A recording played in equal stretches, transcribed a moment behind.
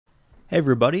Hey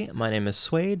everybody, my name is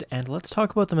Suede, and let's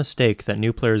talk about the mistake that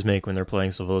new players make when they're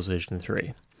playing Civilization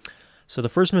 3. So the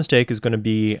first mistake is going to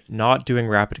be not doing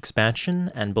rapid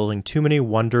expansion and building too many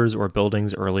wonders or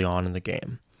buildings early on in the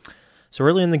game. So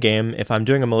early in the game, if I'm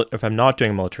not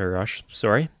doing a military rush,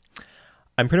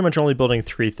 I'm pretty much only building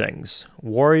three things: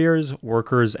 warriors,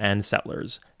 workers, and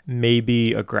settlers.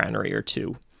 Maybe a granary or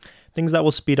two. Things that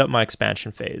will speed up my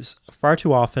expansion phase. Far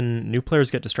too often, new players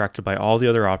get distracted by all the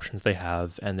other options they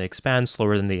have, and they expand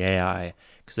slower than the AI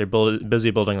because they're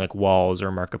busy building like walls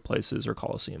or marketplaces or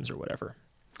colosseums or whatever.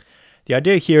 The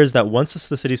idea here is that once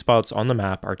the city spots on the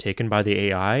map are taken by the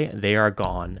AI, they are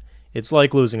gone. It's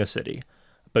like losing a city.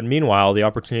 But meanwhile, the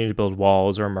opportunity to build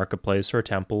walls or a marketplace or a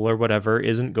temple or whatever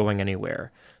isn't going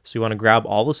anywhere. So you want to grab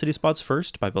all the city spots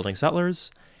first by building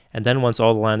settlers, and then once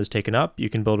all the land is taken up, you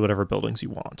can build whatever buildings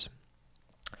you want.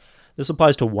 This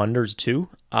applies to wonders too,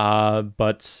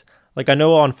 but I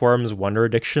know on forums, wonder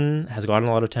addiction has gotten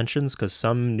a lot of tensions because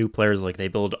some new players, they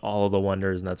build all of the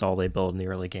wonders and that's all they build in the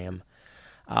early game.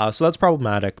 So that's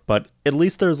problematic, but at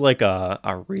least there's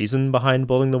a reason behind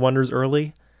building the wonders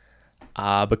early,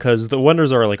 because the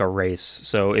wonders are like a race.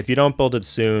 So if you don't build it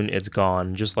soon, it's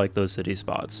gone, just like those city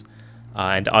spots.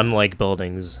 And unlike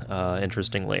buildings,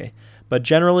 interestingly. But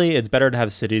generally, it's better to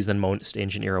have cities than most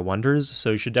ancient era wonders,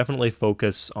 so you should definitely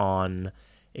focus on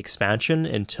expansion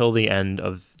until the end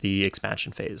of the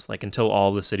expansion phase, until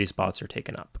all the city spots are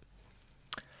taken up.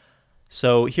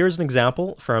 So here's an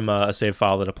example from a save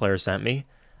file that a player sent me,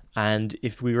 and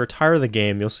if we retire the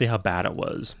game, you'll see how bad it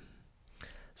was.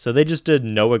 So they just did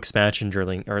no expansion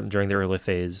during the early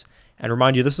phase. And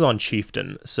remind you, this is on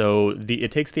Chieftain, so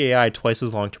it takes the AI twice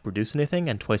as long to produce anything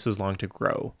and twice as long to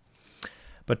grow.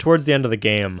 But towards the end of the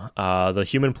game, the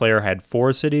human player had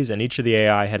 4 cities, and each of the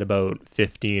AI had about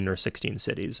 15 or 16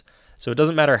 cities. So it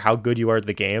doesn't matter how good you are at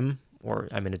the game,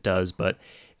 it does, but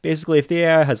basically if the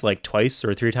AI has twice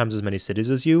or 3 times as many cities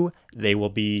as you, they will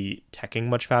be teching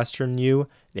much faster than you,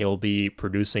 they will be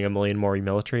producing 1 million more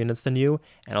military units than you,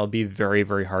 and it'll be very,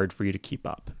 very hard for you to keep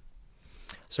up.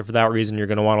 So for that reason, you're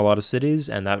going to want a lot of cities,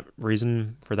 and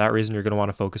for that reason, you're going to want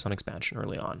to focus on expansion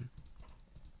early on.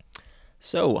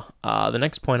 So the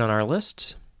next point on our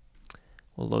list,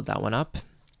 we'll load that one up.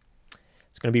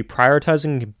 It's going to be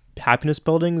prioritizing happiness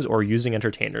buildings or using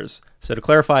entertainers. So to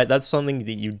clarify, that's something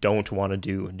that you don't want to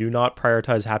do. Do not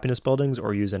prioritize happiness buildings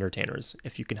or use entertainers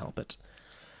if you can help it.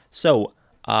 So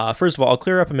first of all, I'll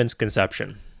clear up a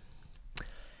misconception.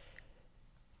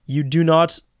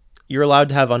 You're allowed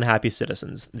to have unhappy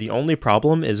citizens. The only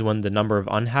problem is when the number of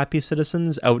unhappy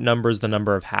citizens outnumbers the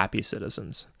number of happy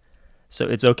citizens. So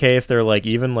it's okay if they're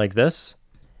even like this.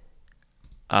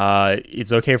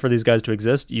 It's okay for these guys to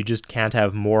exist. You just can't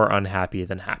have more unhappy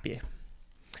than happy.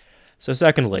 So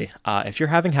secondly, if you're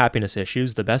having happiness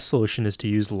issues, the best solution is to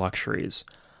use luxuries.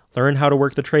 Learn how to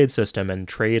work the trade system and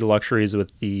trade luxuries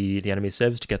with the enemy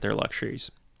civs to get their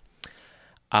luxuries.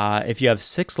 If you have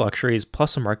 6 luxuries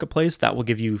plus a marketplace, that will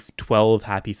give you 12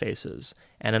 happy faces.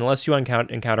 And unless you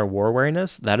encounter war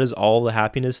weariness, that is all the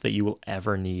happiness that you will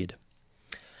ever need.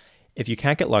 If you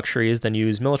can't get luxuries, then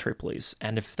use military police.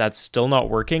 And if that's still not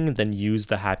working, then use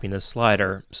the happiness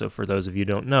slider. So for those of you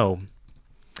who don't know,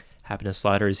 happiness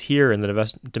slider is here in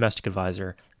the domestic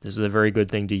advisor. This is a very good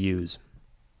thing to use.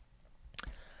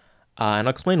 And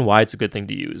I'll explain why it's a good thing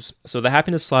to use. So the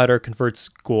happiness slider converts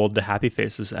gold to happy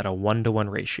faces at a 1-to-1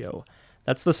 ratio.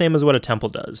 That's the same as what a temple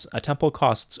does. A temple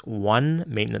costs 1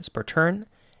 maintenance per turn,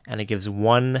 and it gives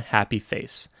 1 happy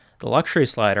face. The luxury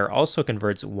slider also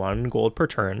converts 1 gold per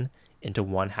turn into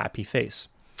 1 happy face.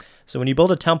 So when you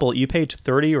build a temple, you pay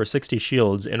 30 or 60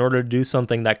 shields in order to do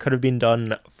something that could have been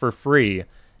done for free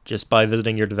just by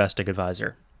visiting your domestic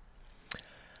advisor.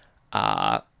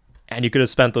 And you could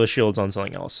have spent those shields on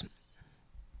something else.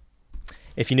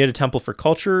 If you need a temple for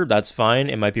culture, that's fine.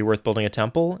 It might be worth building a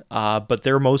temple, but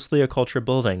they're mostly a culture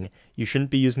building. You shouldn't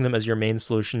be using them as your main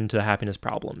solution to the happiness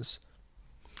problems.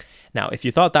 Now, if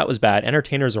you thought that was bad,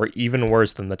 entertainers are even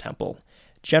worse than the temple.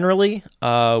 Generally,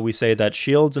 we say that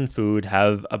shields and food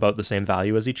have about the same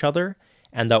value as each other,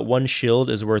 and that 1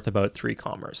 shield is worth about 3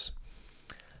 commerce.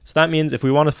 So that means if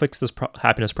we want to fix this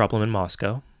happiness problem in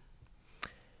Moscow,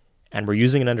 and we're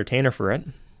using an entertainer for it,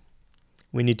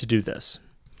 we need to do this.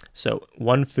 So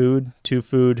 1 food, 2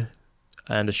 food,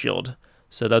 and a shield.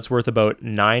 So that's worth about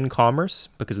 9 commerce,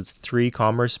 because it's 3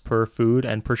 commerce per food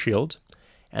and per shield,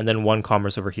 and then 1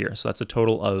 commerce over here. So that's a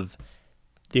total of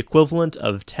the equivalent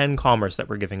of 10 commerce that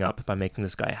we're giving up by making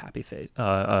this guy a happy face,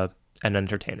 an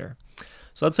entertainer.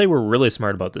 So let's say we're really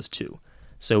smart about this too.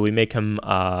 So we make him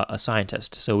a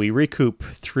scientist. So we recoup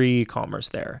 3 commerce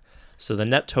there. So the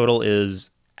net total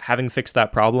is, having fixed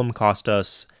that problem, cost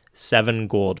us 7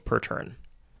 gold per turn,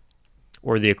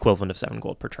 or the equivalent of 7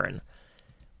 gold per turn.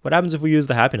 What happens if we use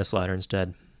the happiness slider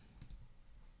instead?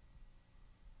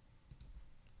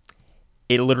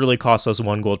 It literally costs us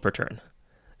 1 gold per turn.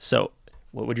 So,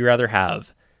 what would you rather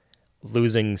have?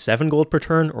 Losing 7 gold per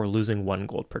turn or losing 1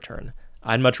 gold per turn?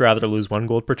 I'd much rather lose 1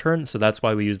 gold per turn, so that's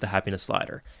why we use the happiness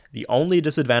slider. The only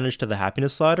disadvantage to the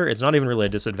happiness slider, it's not even really a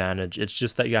disadvantage, it's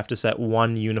just that you have to set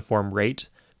one uniform rate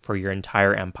for your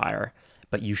entire empire,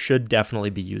 but you should definitely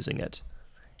be using it.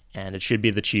 And it should be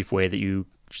the chief way that you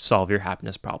solve your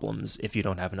happiness problems if you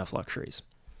don't have enough luxuries.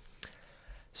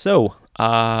 So,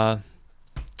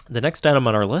 the next item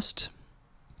on our list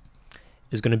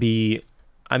is going to be,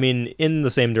 in the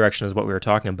same direction as what we were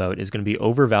talking about, is going to be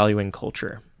overvaluing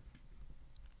culture.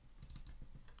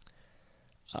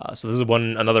 So this is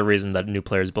another reason that new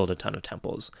players build a ton of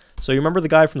temples. So you remember the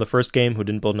guy from the first game who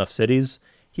didn't build enough cities?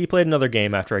 He played another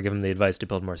game after I gave him the advice to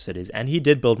build more cities, and he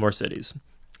did build more cities.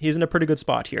 He's in a pretty good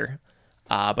spot here,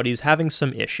 but he's having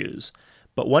some issues.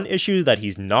 But one issue that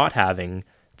he's not having,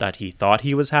 that he thought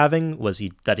he was having, was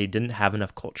that he didn't have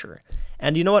enough culture.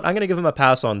 And you know what? I'm going to give him a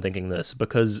pass on thinking this,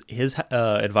 because his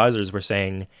advisors were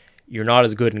saying, you're not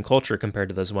as good in culture compared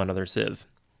to this one other civ.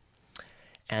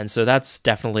 And so that's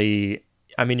definitely...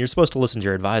 you're supposed to listen to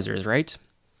your advisors, right?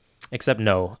 Except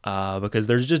no, because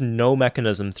there's just no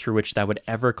mechanism through which that would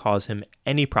ever cause him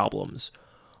any problems,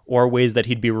 or ways that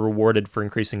he'd be rewarded for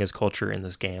increasing his culture in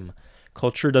this game.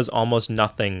 Culture does almost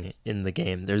nothing in the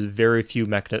game. There's very few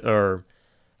mechanisms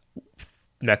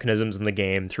in the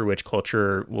game through which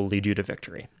culture will lead you to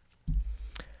victory.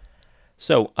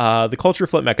 So, the culture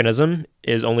flip mechanism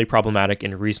is only problematic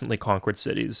in recently conquered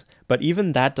cities, but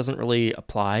even that doesn't really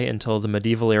apply until the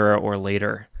medieval era or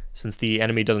later, since the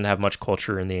enemy doesn't have much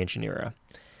culture in the ancient era.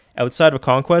 Outside of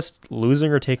conquest,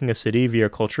 losing or taking a city via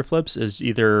culture flips is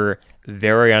either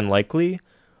very unlikely,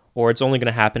 or it's only going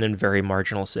to happen in very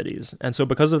marginal cities. And so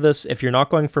because of this, if you're not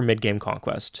going for mid-game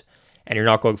conquest, and you're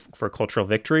not going for cultural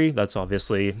victory, that's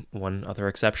obviously one other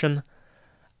exception,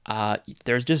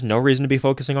 there's just no reason to be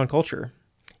focusing on culture.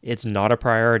 It's not a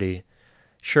priority.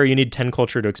 Sure, you need 10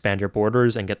 culture to expand your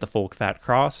borders and get the full fat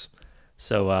cross.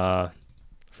 So,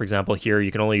 for example, here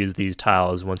you can only use these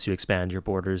tiles once you expand your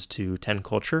borders to 10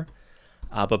 culture.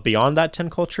 But beyond that 10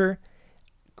 culture,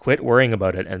 quit worrying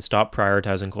about it and stop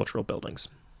prioritizing cultural buildings.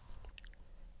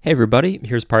 Hey everybody,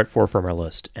 here's part 4 from our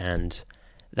list, and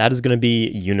that is going to be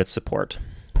unit support.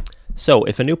 So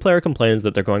if a new player complains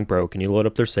that they're going broke and you load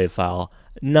up their save file,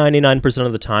 99%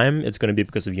 of the time it's going to be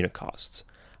because of unit costs.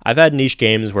 I've had niche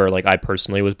games where I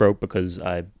personally was broke because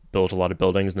I built a lot of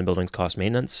buildings and the buildings cost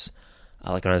maintenance,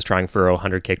 like when I was trying for a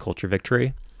 100k culture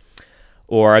victory.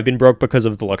 Or I've been broke because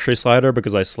of the luxury slider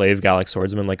because I slave Gallic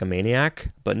swordsmen like a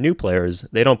maniac. But new players,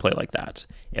 they don't play like that.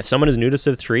 If someone is new to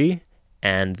Civ 3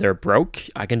 and they're broke,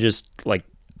 I can just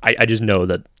I just know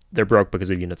that they're broke because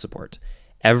of unit support.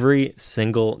 Every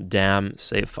single damn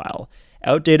save file.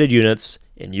 Outdated units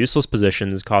in useless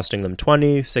positions costing them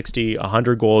 20, 60,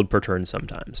 100 gold per turn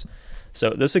sometimes. So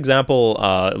this example,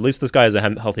 at least this guy has a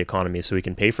healthy economy so he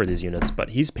can pay for these units, but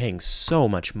he's paying so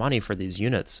much money for these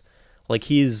units.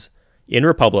 He's in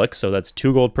Republic, so that's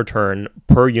 2 gold per turn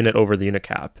per unit over the unit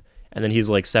cap, and then he's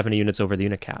 70 units over the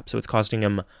unit cap. So it's costing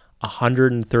him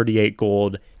 138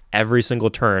 gold every single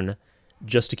turn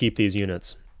just to keep these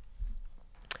units.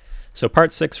 So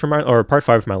part 5 from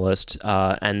my list,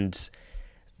 and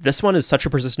this one is such a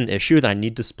persistent issue that I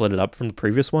need to split it up from the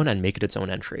previous one and make it its own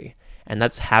entry. And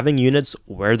that's having units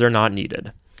where they're not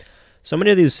needed. So many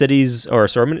of these cities,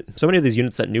 so many of these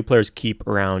units that new players keep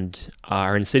around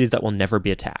are in cities that will never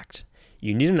be attacked.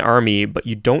 You need an army, but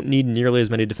you don't need nearly as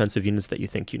many defensive units that you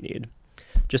think you need.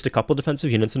 Just a couple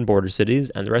defensive units in border cities,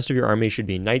 and the rest of your army should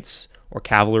be knights or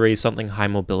cavalry, something high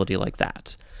mobility like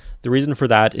that. The reason for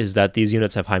that is that these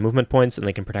units have high movement points and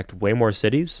they can protect way more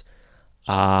cities.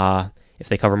 If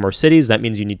they cover more cities, that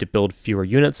means you need to build fewer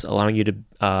units, allowing you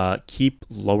to keep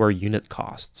lower unit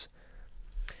costs.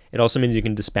 It also means you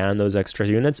can disband those extra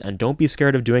units, and don't be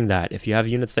scared of doing that. If you have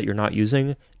units that you're not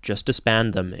using, just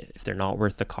disband them if they're not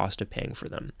worth the cost of paying for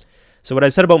them. So what I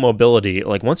said about mobility,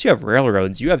 once you have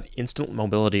railroads, you have instant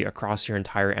mobility across your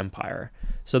entire empire.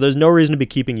 So there's no reason to be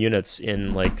keeping units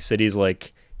in cities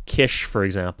like Kish, for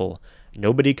example.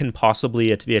 Nobody can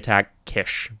possibly be attack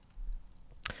Kish.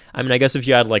 I guess if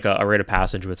you had a rite of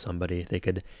passage with somebody, they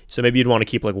could. So maybe you'd want to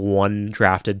keep one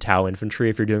drafted Tau infantry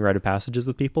if you're doing rite of passages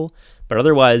with people. But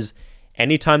otherwise,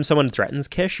 anytime someone threatens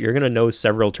Kish, you're going to know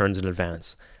several turns in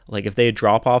advance. If they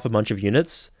drop off a bunch of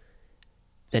units,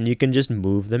 then you can just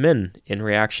move them in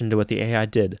reaction to what the AI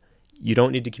did. you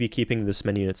don't need to be keeping this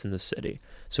many units in the city.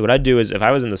 So what I'd do is, if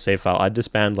I was in the save file, I'd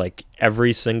disband like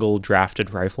every single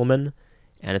drafted rifleman,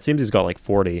 and it seems he's got like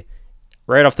 40.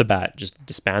 Right off the bat, just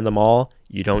disband them all.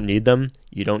 You don't need them.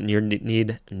 You don't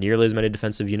need nearly as many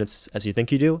defensive units as you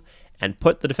think you do, and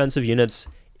put the defensive units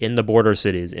in the border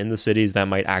cities, in the cities that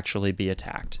might actually be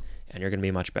attacked, and you're going to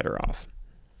be much better off.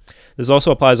 This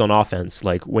also applies on offense.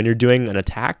 Like when you're doing an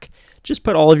attack, just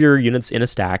put all of your units in a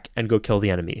stack and go kill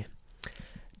the enemy.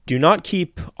 Do not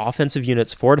keep offensive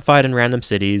units fortified in random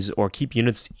cities or keep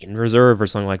units in reserve or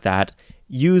something like that.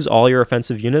 Use all your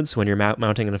offensive units when you're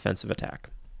mounting an offensive attack.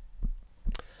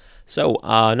 So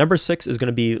number 6 is going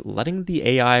to be letting the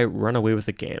AI run away with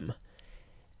the game.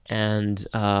 And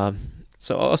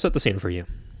so I'll set the scene for you.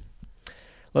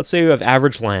 Let's say you have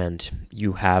average land.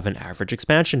 You have an average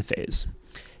expansion phase.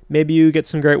 Maybe you get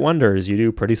some great wonders. You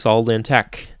do pretty solidly in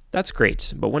tech. That's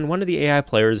great. But when one of the AI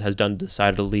players has done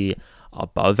decidedly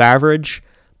above average,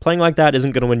 playing like that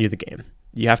isn't going to win you the game.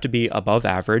 You have to be above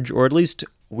average, or at least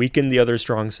weaken the other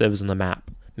strong civs on the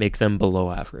map. Make them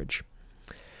below average.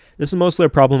 This is mostly a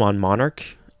problem on Monarch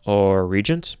or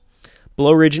Regent.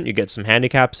 Below Regent, you get some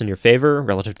handicaps in your favor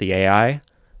relative to the AI.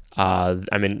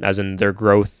 I mean, as in their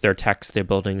growth, their techs, their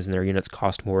buildings, and their units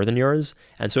cost more than yours.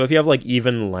 And so if you have like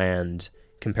even land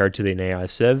compared to the AI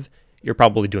civ, you're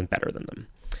probably doing better than them.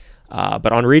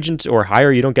 But on Regent or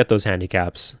higher, you don't get those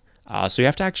handicaps. So you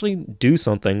have to actually do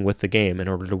something with the game in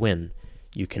order to win.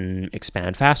 You can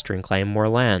expand faster and claim more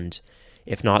land.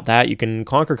 If not that, you can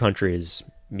conquer countries.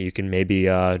 You can maybe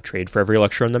trade for every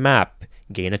lecture on the map,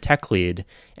 gain a tech lead.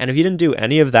 And if you didn't do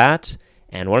any of that,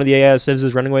 and one of the AI civs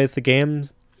is running away with the game,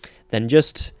 then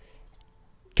just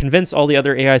convince all the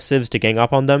other AI civs to gang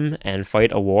up on them and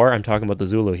fight a war. I'm talking about the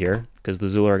Zulu here, because the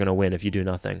Zulu are going to win if you do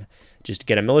nothing. Just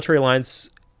get a military alliance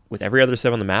with every other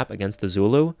civ on the map against the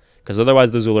Zulu, because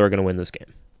otherwise the Zulu are going to win this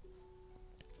game.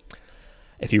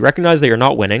 If you recognize that you're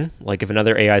not winning, like if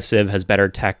another AI civ has better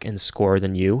tech and score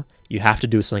than you have to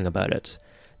do something about it.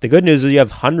 The good news is you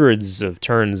have hundreds of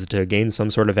turns to gain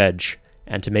some sort of edge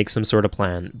and to make some sort of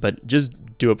plan, but just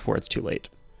do it before it's too late.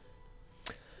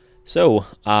 So,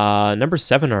 number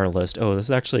 7 on our list. Oh,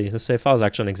 this save file is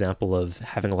actually an example of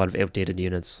having a lot of outdated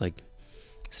units, like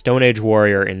Stone Age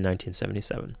Warrior in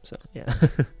 1977. So, yeah.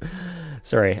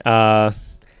 Sorry.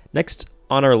 Next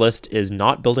on our list is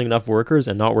not building enough workers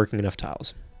and not working enough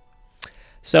tiles.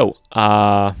 So,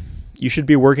 you should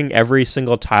be working every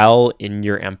single tile in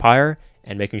your empire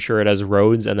and making sure it has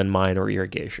roads and then mine or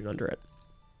irrigation under it.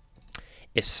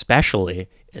 Especially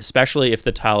if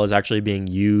the tile is actually being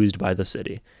used by the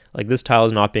city. Like this tile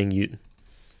is not being used.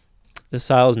 This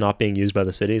tile is not being used by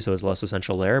the city, so it's less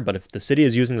essential there. But if the city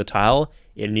is using the tile,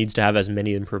 it needs to have as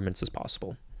many improvements as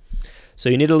possible. So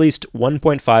you need at least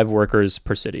 1.5 workers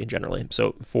per city, generally.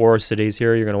 So 4 cities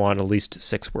here, you're going to want at least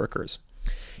 6 workers.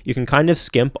 You can kind of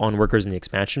skimp on workers in the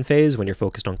expansion phase when you're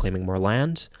focused on claiming more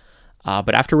land.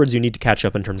 But afterwards, you need to catch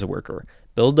up in terms of worker.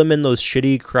 Build them in those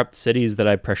shitty, corrupt cities that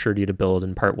I pressured you to build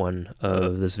in part 1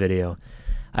 of this video.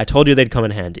 I told you they'd come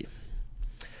in handy.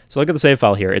 So look at the save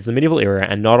file here. It's the medieval era,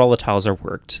 and not all the tiles are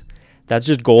worked. That's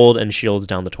just gold and shields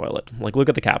down the toilet. Like, look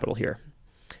at the capital here.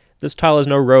 This tile has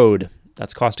no road.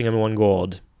 That's costing him 1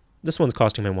 gold. This one's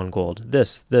costing him 1 gold.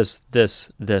 This. Plus,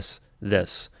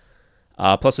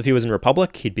 if he was in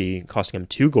Republic, he'd be costing him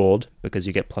 2 gold, because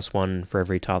you get +1 for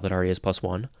every tile that already is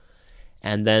 +1.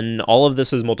 And then all of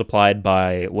this is multiplied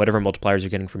by whatever multipliers you're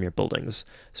getting from your buildings.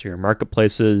 So your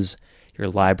marketplaces, your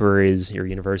libraries, your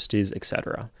universities,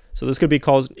 etc. So this could be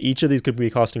each of these could be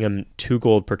costing him 2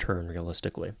 gold per turn,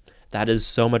 realistically. That is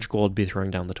so much gold to be throwing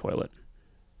down the toilet.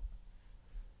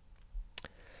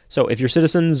 So if your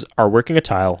citizens are working a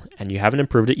tile and you haven't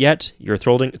improved it yet, you're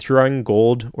throwing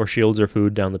gold or shields or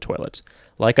food down the toilet.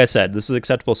 Like I said, this is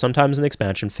acceptable sometimes in the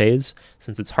expansion phase,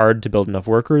 since it's hard to build enough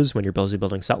workers when you're busy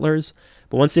building settlers.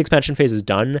 But once the expansion phase is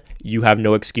done, you have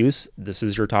no excuse. This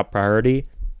is your top priority.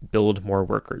 Build more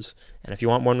workers. And if you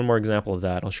want one more example of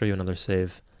that, I'll show you another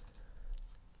save.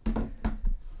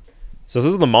 So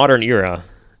this is the modern era.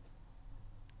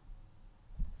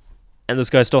 And this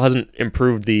guy still hasn't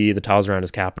improved the tiles around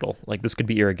his capital. Like, this could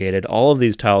be irrigated. All of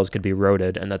these tiles could be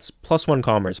roaded, and that's +1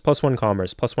 commerce, +1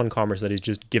 commerce, +1 commerce that he's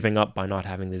just giving up by not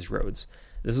having these roads.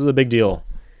 This is a big deal.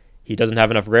 He doesn't have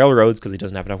enough railroads because he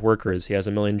doesn't have enough workers. He has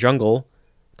 1 million jungle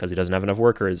because he doesn't have enough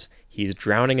workers. He's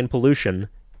drowning in pollution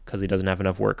because he doesn't have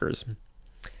enough workers.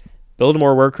 Build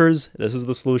more workers. This is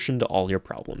the solution to all your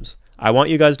problems. I want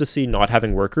you guys to see not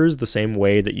having workers the same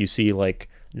way that you see, like,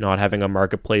 not having a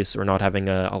marketplace or not having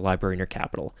a library in your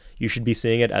capital. You should be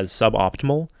seeing it as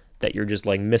suboptimal, that you're just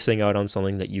like missing out on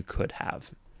something that you could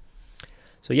have.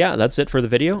 So yeah, that's it for the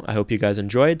video. I hope you guys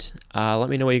enjoyed. Let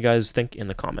me know what you guys think in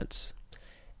the comments.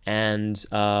 And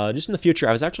just in the future,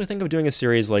 I was actually thinking of doing a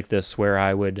series like this where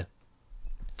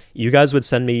you guys would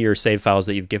send me your save files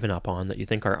that you've given up on that you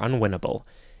think are unwinnable,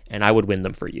 and I would win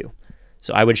them for you.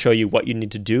 So I would show you what you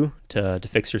need to do to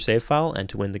fix your save file and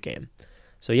to win the game.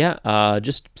 So yeah,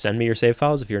 just send me your save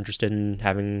files if you're interested in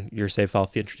having your save file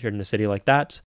featured in a city like that.